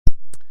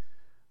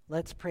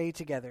Let's pray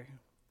together.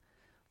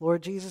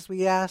 Lord Jesus,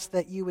 we ask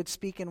that you would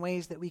speak in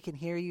ways that we can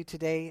hear you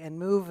today and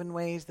move in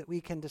ways that we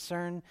can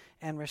discern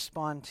and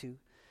respond to.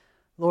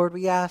 Lord,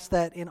 we ask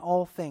that in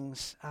all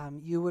things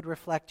you would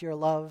reflect your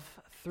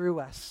love through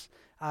us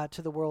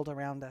to the world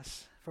around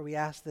us. For we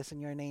ask this in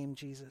your name,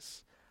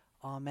 Jesus.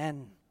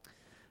 Amen.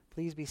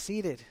 Please be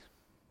seated.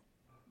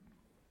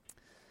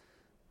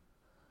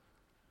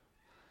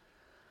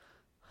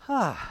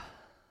 Let's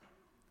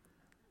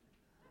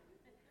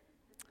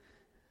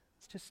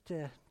just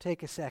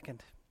take a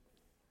second.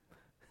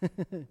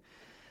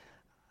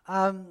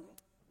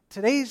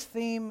 Today's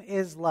theme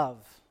is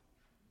love.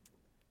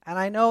 And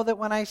I know that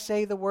when I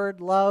say the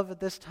word love at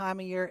this time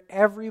of year,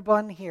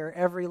 everyone here,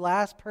 every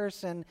last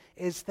person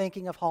is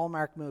thinking of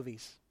Hallmark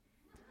movies.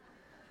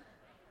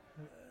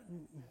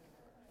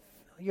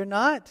 You're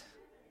not?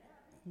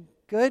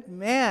 Good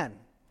man.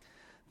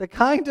 The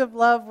kind of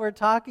love we're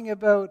talking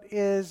about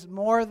is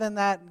more than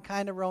that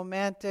kind of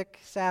romantic,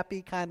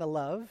 sappy kind of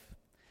love.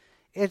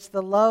 It's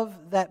the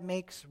love that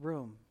makes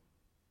room.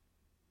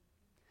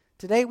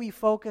 Today we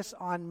focus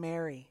on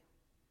Mary.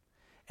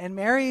 And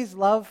Mary's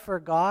love for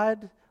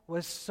God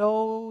was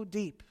so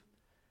deep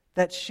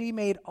that she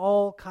made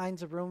all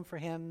kinds of room for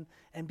him.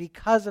 And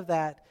because of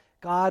that,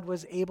 God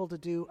was able to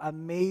do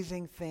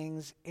amazing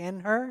things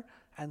in her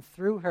and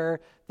through her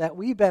that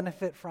we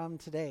benefit from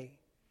today.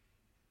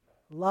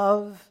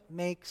 Love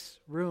makes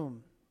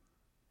room.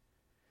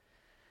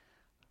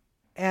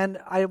 And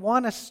I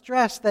want to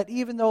stress that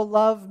even though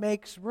love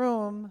makes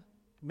room,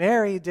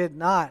 Mary did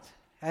not,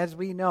 as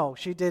we know,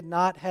 she did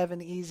not have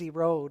an easy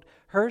road.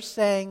 Her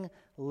saying,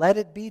 "Let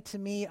it be to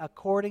me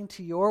according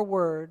to your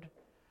word,"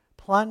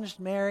 plunged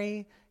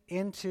Mary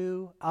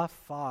into a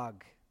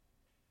fog.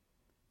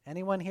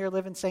 Anyone here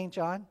live in St.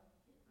 John?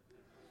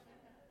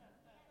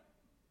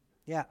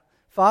 Yeah.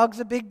 Fog's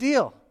a big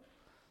deal.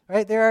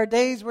 Right? There are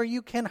days where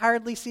you can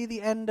hardly see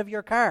the end of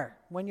your car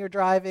when you're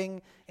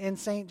driving in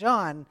St.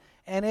 John,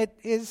 and it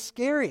is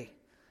scary.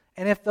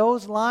 And if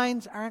those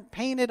lines aren't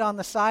painted on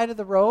the side of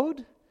the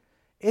road,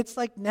 it's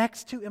like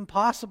next to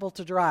impossible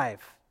to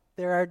drive.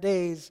 There are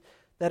days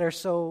that are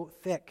so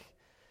thick.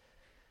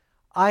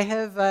 I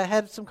have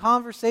had some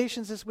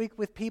conversations this week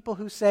with people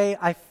who say,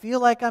 "I feel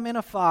like I'm in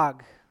a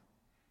fog.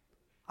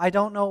 I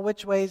don't know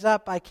which way's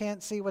up. I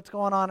can't see what's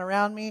going on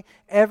around me.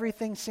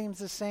 Everything seems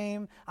the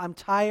same. I'm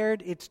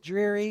tired. It's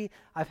dreary.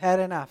 I've had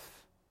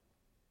enough."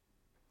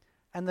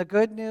 And the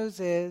good news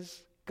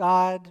is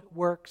God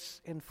works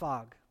in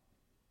fog.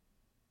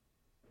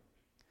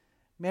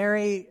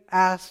 Mary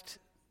asked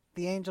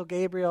the angel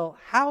Gabriel,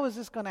 "How is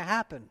this going to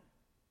happen?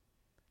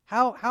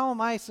 How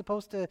am I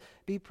supposed to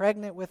be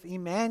pregnant with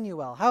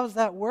Emmanuel? How does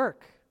that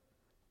work?"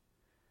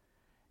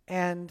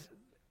 And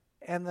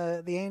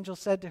the angel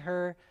said to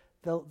her,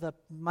 The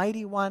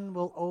mighty one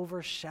will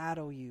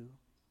overshadow you.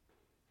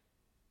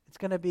 It's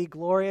going to be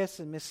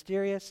glorious and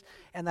mysterious.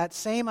 And that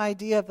same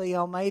idea of the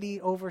Almighty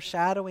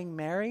overshadowing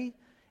Mary,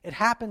 it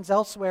happens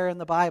elsewhere in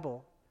the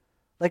Bible.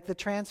 Like the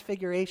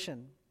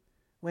Transfiguration.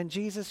 When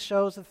Jesus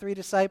shows the 3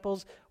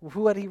 disciples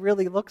what he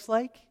really looks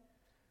like.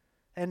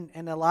 And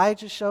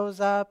Elijah shows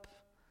up.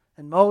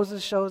 And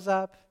Moses shows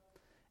up.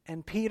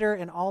 And Peter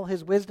in all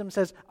his wisdom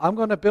says, "I'm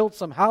going to build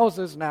some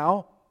houses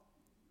now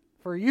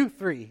for you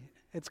 3.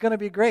 It's going to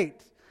be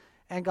great."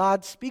 And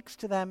God speaks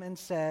to them and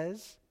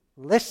says,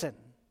 "Listen,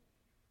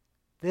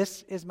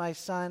 this is my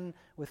son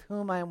with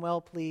whom I am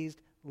well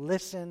pleased.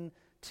 Listen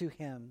to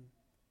him."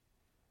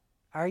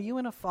 Are you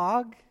in a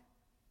fog?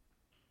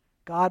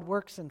 God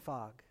works in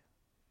fog.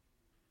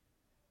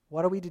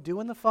 What are we to do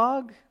in the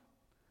fog?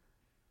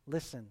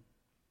 Listen.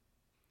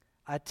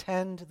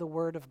 Attend to the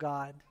word of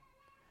God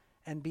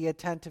and be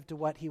attentive to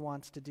what he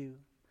wants to do.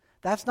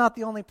 That's not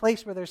the only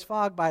place where there's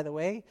fog, by the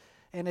way.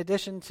 In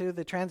addition to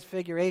the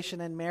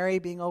Transfiguration and Mary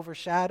being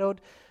overshadowed,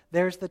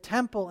 there's the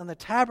temple and the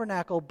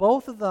tabernacle.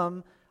 Both of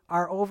them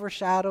are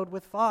overshadowed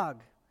with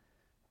fog.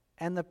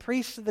 And the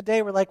priests of the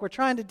day were like, "We're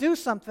trying to do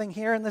something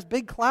here, and this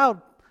big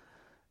cloud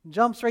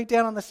jumps right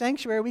down on the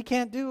sanctuary. We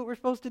can't do what we're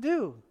supposed to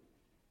do."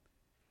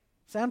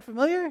 Sound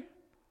familiar?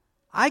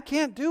 I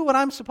can't do what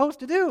I'm supposed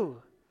to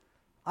do.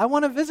 I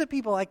want to visit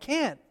people. I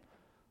can't.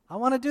 I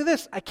want to do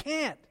this. I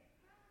can't.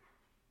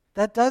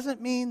 That doesn't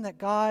mean that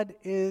God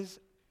is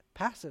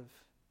passive.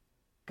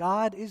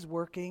 God is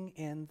working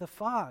in the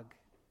fog.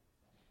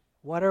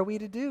 What are we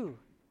to do?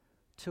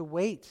 To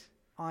wait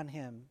on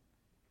him.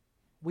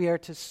 We are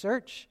to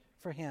search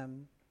for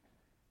him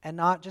and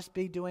not just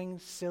be doing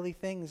silly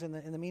things in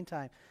the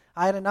meantime.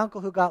 I had an uncle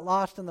who got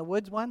lost in the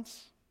woods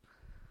once,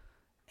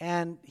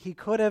 and he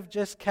could have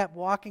just kept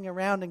walking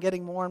around and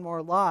getting more and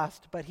more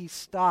lost, but he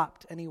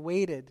stopped and he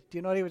waited. Do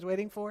you know what he was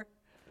waiting for?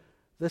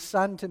 The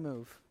sun to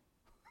move.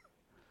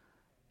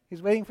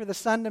 He's waiting for the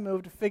sun to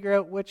move to figure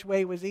out which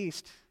way was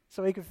east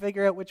so he could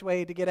figure out which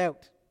way to get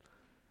out.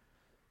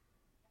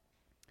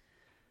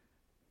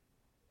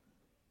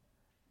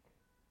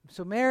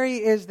 So Mary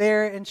is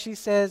there and she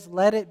says,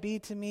 "Let it be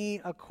to me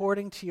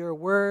according to your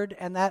word."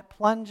 And that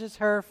plunges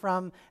her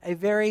from a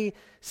very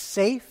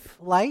safe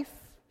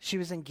life. She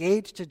was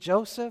engaged to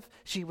Joseph.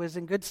 She was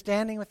in good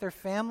standing with her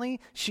family.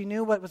 She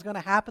knew what was going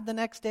to happen the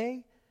next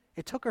day.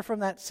 It took her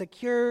from that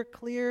secure,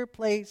 clear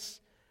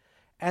place.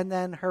 And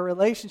then her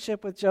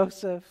relationship with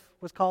Joseph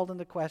was called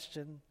into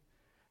question.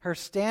 Her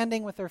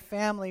standing with her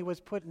family was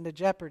put into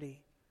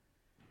jeopardy.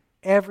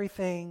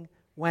 Everything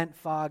went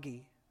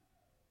foggy.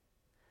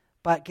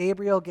 But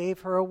Gabriel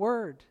gave her a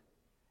word.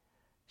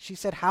 She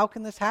said, how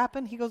can this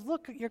happen? He goes,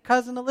 look at your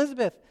cousin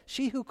Elizabeth.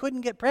 She who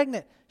couldn't get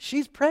pregnant.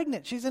 She's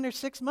pregnant. She's in her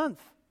 6th month.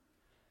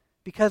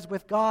 Because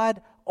with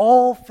God,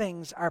 all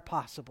things are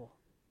possible.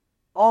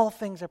 All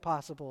things are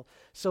possible.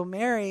 So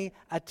Mary,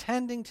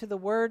 attending to the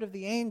word of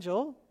the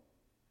angel,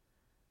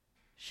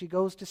 she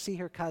goes to see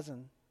her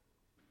cousin.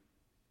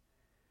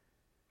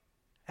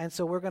 And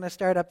so we're going to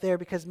start up there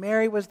because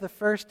Mary was the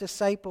first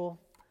disciple.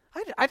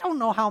 I don't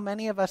know how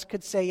many of us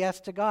could say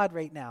yes to God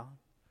right now.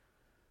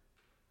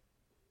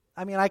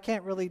 I mean, I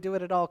can't really do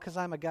it at all because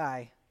I'm a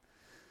guy.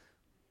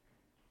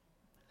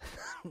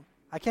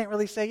 I can't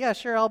really say, yeah,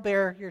 sure, I'll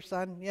bear your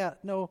son. Yeah,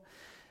 no.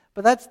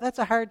 But that's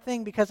a hard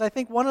thing because I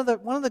think one of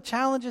the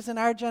challenges in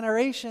our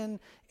generation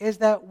is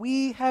that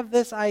we have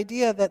this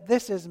idea that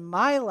this is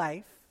my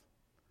life,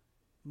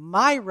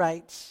 my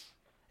rights,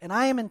 and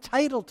I am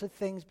entitled to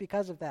things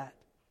because of that.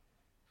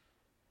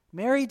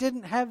 Mary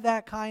didn't have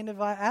that kind of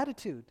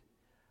attitude.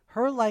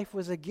 Her life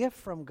was a gift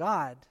from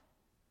God.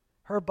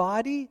 Her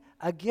body,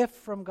 a gift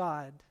from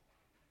God.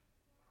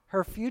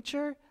 Her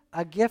future,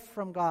 a gift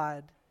from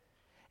God.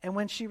 And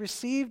when she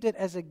received it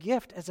as a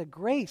gift, as a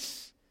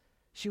grace,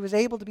 she was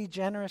able to be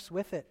generous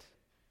with it.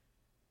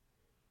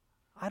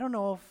 I don't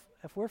know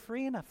if we're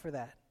free enough for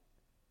that.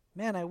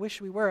 Man, I wish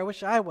we were. I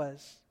wish I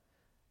was.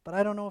 But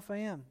I don't know if I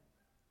am.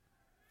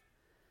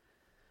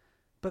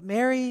 But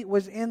Mary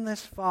was in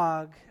this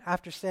fog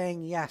after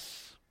saying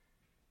yes.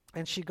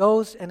 And she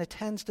goes and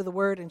attends to the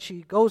word, and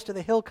she goes to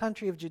the hill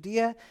country of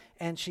Judea,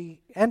 and she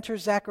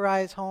enters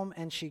Zechariah's home,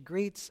 and she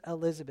greets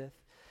Elizabeth.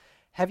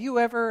 Have you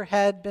ever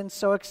been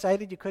so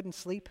excited you couldn't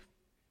sleep?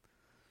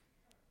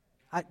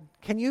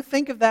 Can you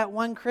think of that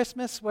one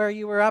Christmas where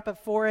you were up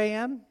at 4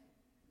 a.m.?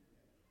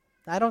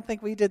 I don't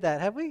think we did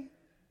that, have we?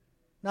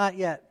 Not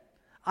yet.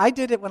 I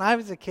did it when I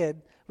was a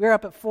kid. We were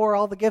up at 4,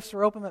 all the gifts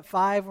were open at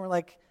 5, and we're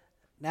like,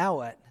 now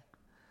what?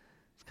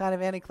 It's kind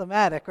of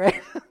anticlimactic,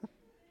 right?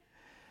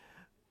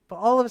 But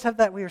all of us have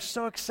that. We were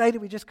so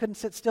excited we just couldn't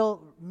sit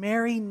still.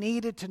 Mary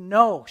needed to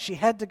know. She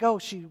had to go.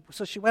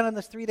 So she went on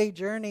this 3-day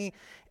journey.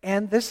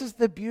 And this is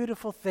the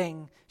beautiful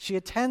thing. She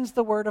attends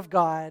the word of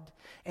God,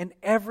 and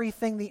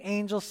everything the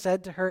angel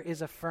said to her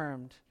is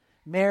affirmed.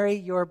 Mary,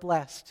 you're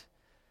blessed.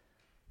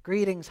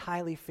 Greetings,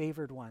 highly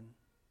favored one.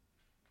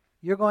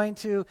 You're going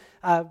to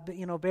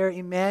bear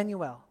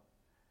Emmanuel.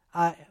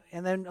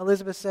 And then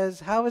Elizabeth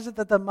says, how is it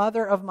that the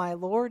mother of my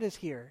Lord is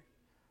here?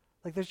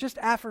 Like there's just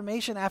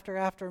affirmation after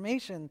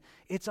affirmation.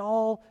 It's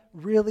all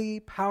really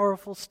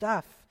powerful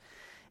stuff.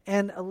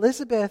 And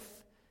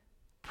Elizabeth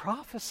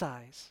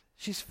prophesies.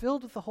 She's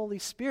filled with the Holy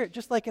Spirit,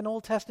 just like an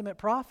Old Testament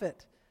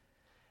prophet.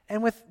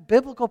 And with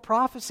biblical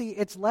prophecy,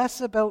 it's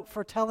less about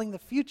foretelling the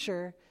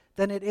future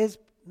than it is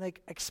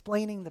like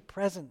explaining the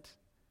present.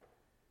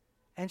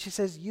 And she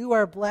says, you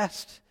are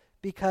blessed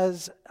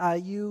because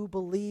you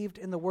believed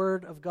in the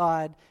word of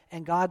God,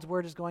 and God's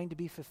word is going to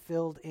be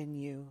fulfilled in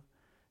you.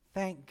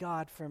 Thank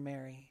God for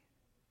Mary.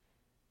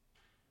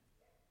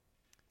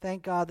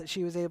 Thank God that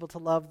she was able to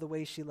love the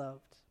way she loved.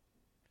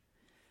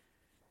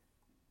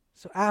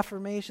 So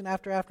affirmation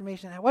after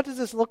affirmation. What does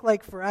this look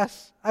like for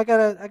us? I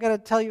gotta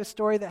tell you a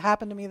story that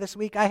happened to me this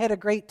week. I had a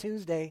great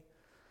Tuesday.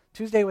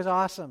 Tuesday was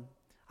awesome.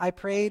 I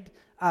prayed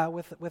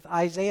with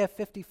Isaiah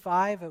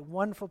 55, a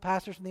wonderful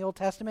passage from the Old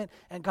Testament,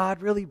 and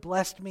God really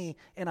blessed me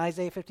in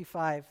Isaiah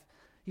 55.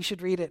 You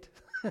should read it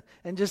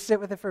and just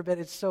sit with it for a bit.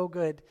 It's so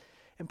good.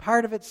 And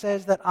part of it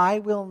says that I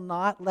will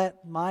not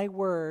let my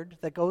word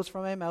that goes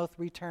from my mouth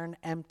return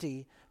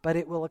empty, but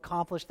it will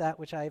accomplish that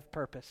which I have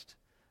purposed.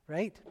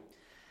 Right?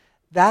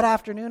 That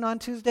afternoon on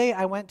Tuesday,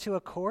 I went to a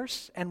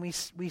course, and we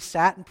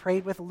sat and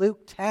prayed with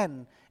Luke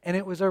 10, and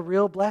it was a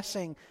real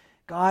blessing.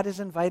 God is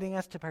inviting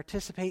us to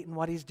participate in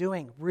what he's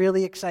doing.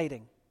 Really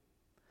exciting.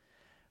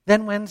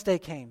 Then Wednesday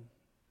came.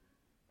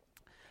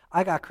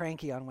 I got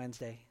cranky on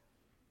Wednesday.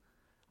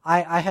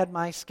 I had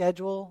my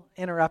schedule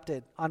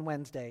interrupted on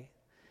Wednesday.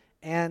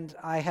 And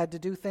I had to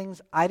do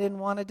things I didn't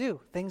want to do,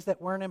 things that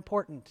weren't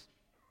important.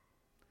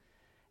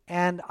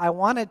 And I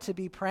wanted to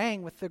be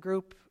praying with the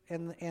group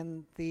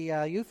in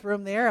the youth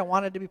room there. I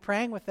wanted to be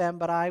praying with them,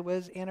 but I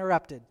was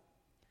interrupted.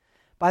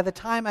 By the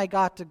time I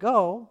got to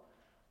go,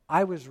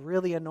 I was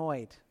really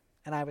annoyed,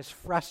 and I was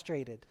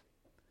frustrated.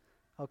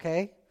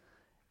 Okay?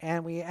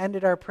 And we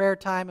ended our prayer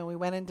time, and we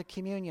went into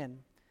communion.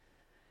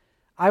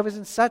 I was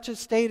in such a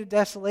state of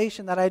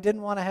desolation that I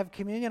didn't want to have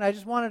communion. I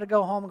just wanted to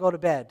go home and go to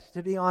bed,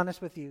 to be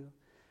honest with you.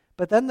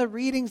 But then the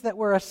readings that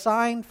were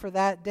assigned for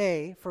that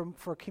day,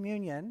 for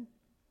communion,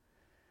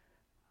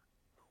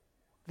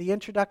 the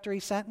introductory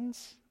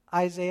sentence,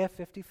 Isaiah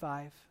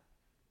 55,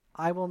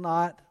 I will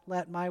not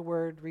let my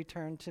word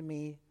return to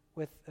me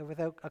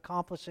without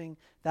accomplishing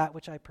that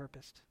which I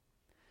purposed.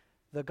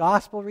 The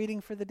gospel reading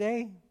for the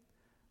day,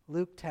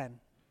 Luke 10.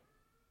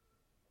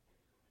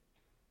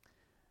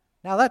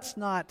 Now that's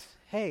not,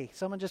 hey,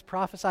 someone just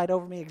prophesied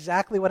over me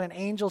exactly what an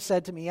angel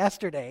said to me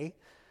yesterday,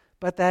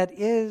 but that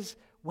is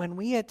when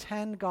we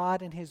attend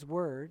God and His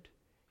Word,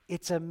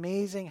 it's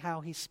amazing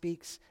how He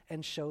speaks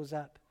and shows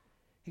up.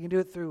 You can do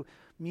it through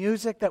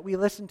music that we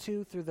listen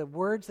to, through the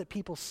words that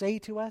people say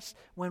to us.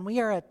 When we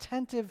are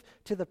attentive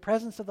to the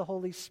presence of the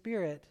Holy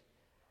Spirit,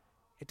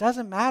 it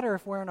doesn't matter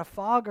if we're in a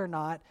fog or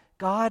not,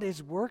 God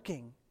is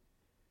working.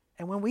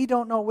 And when we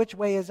don't know which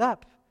way is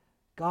up,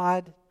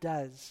 God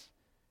does.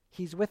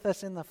 He's with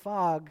us in the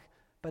fog,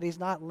 but He's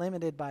not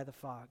limited by the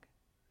fog.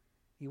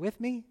 You with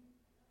me?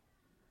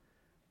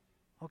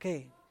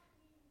 Okay.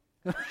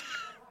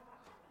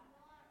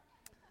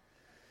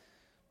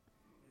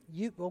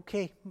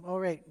 Okay,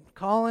 all right.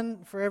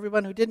 Colin, for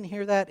everyone who didn't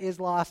hear that, is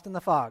lost in the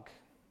fog.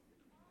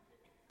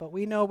 But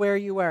we know where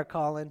you are,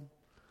 Colin,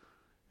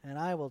 and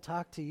I will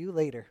talk to you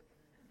later.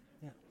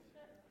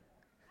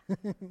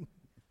 Yeah.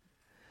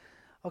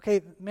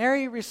 Okay,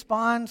 Mary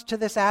responds to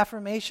this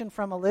affirmation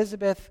from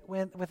Elizabeth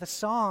with a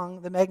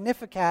song, the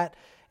Magnificat,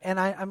 and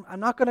I'm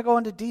not going to go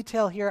into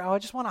detail here. I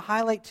just want to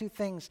highlight two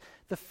things.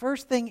 The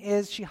first thing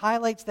is she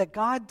highlights that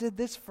God did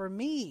this for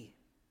me.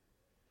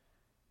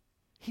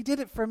 He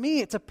did it for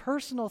me. It's a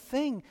personal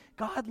thing.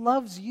 God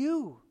loves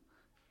you.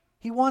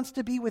 He wants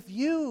to be with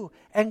you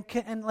and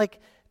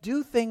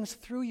do things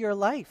through your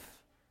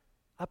life,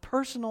 a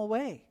personal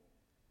way.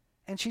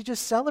 And she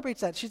just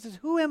celebrates that. She says,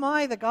 who am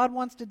I that God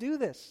wants to do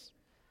this?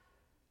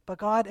 But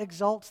God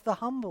exalts the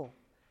humble.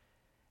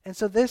 And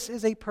so this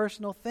is a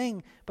personal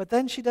thing. But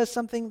then she does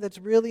something that's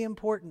really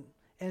important,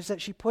 and is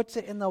that she puts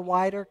it in the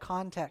wider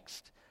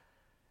context.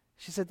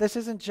 She said, this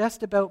isn't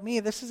just about me.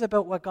 This is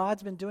about what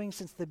God's been doing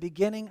since the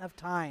beginning of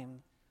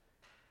time.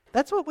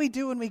 That's what we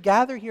do when we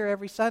gather here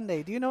every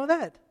Sunday. Do you know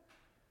that?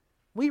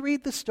 We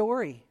read the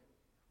story.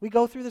 We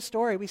go through the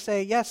story. We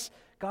say, yes,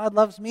 God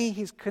loves me.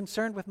 He's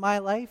concerned with my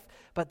life.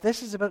 But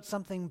this is about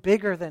something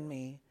bigger than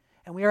me.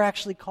 And we are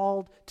actually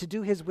called to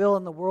do His will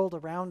in the world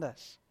around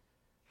us.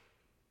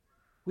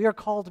 We are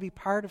called to be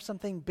part of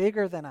something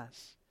bigger than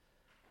us.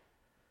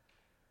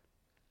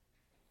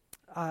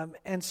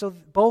 And so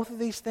both of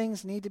these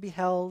things need to be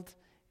held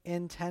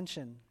in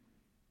tension.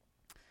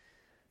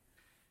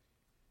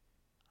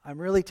 I'm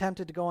really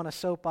tempted to go on a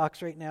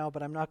soapbox right now,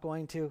 but I'm not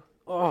going to.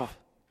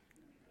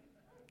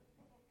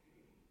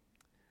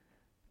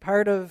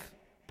 Part of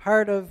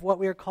what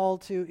we are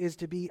called to is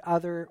to be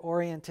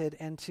other-oriented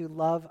and to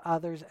love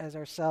others as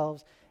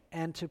ourselves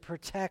and to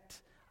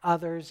protect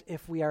others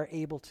if we are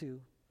able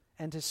to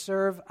and to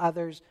serve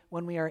others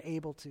when we are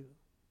able to.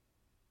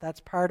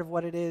 That's part of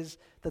what it is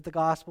that the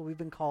gospel we've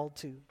been called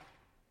to.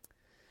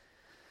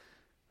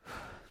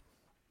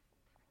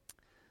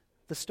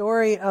 The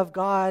story of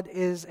God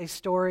is a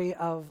story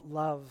of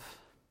love,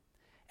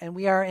 and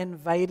we are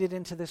invited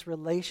into this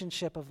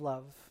relationship of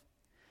love.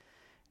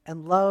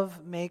 And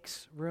love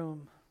makes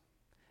room.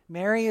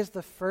 Mary is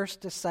the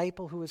first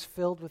disciple who was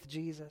filled with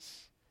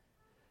Jesus.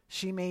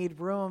 She made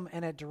room,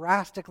 and it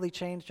drastically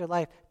changed her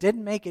life.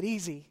 Didn't make it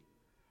easy,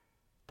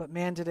 but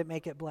man, did it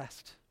make it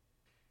blessed.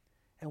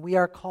 And we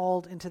are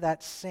called into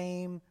that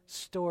same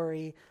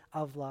story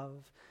of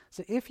love.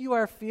 So if you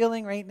are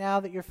feeling right now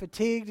that you're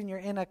fatigued and you're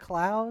in a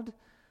cloud,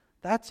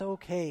 that's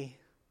okay.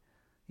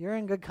 You're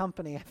in good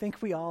company. I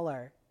think we all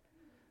are.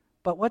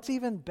 But what's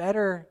even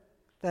better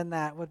than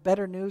that, what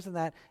better news than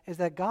that, is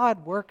that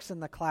God works in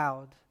the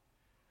cloud.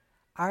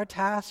 Our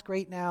task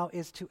right now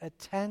is to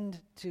attend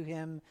to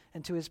Him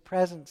and to His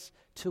presence,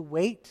 to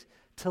wait,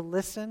 to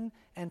listen,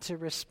 and to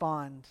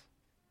respond,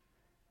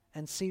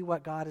 and see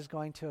what God is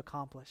going to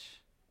accomplish.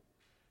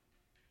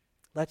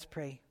 Let's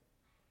pray.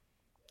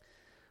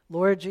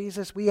 Lord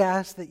Jesus, we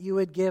ask that you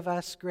would give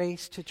us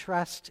grace to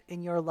trust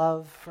in your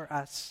love for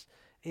us.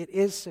 It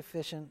is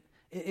sufficient.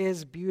 It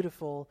is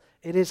beautiful.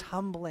 It is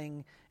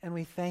humbling, and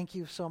we thank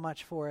you so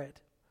much for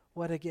it.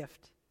 What a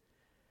gift.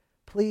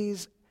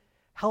 Please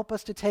help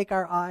us to take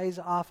our eyes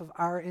off of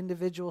our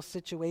individual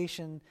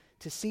situation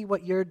to see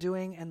what you're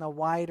doing in the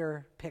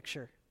wider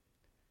picture.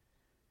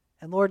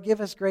 And Lord, give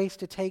us grace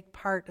to take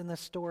part in the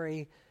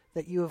story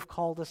that you have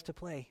called us to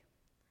play.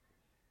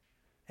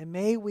 And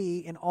may we,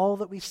 in all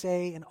that we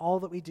say and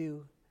all that we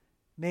do,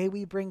 may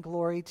we bring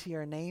glory to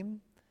your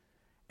name,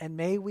 and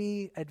may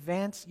we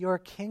advance your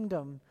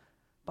kingdom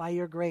by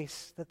your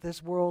grace, that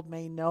this world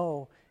may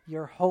know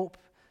your hope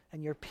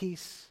and your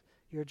peace,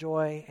 your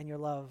joy and your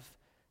love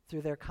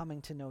through their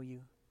coming to know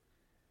you.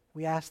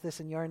 We ask this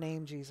in your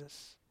name,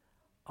 Jesus.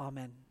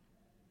 Amen.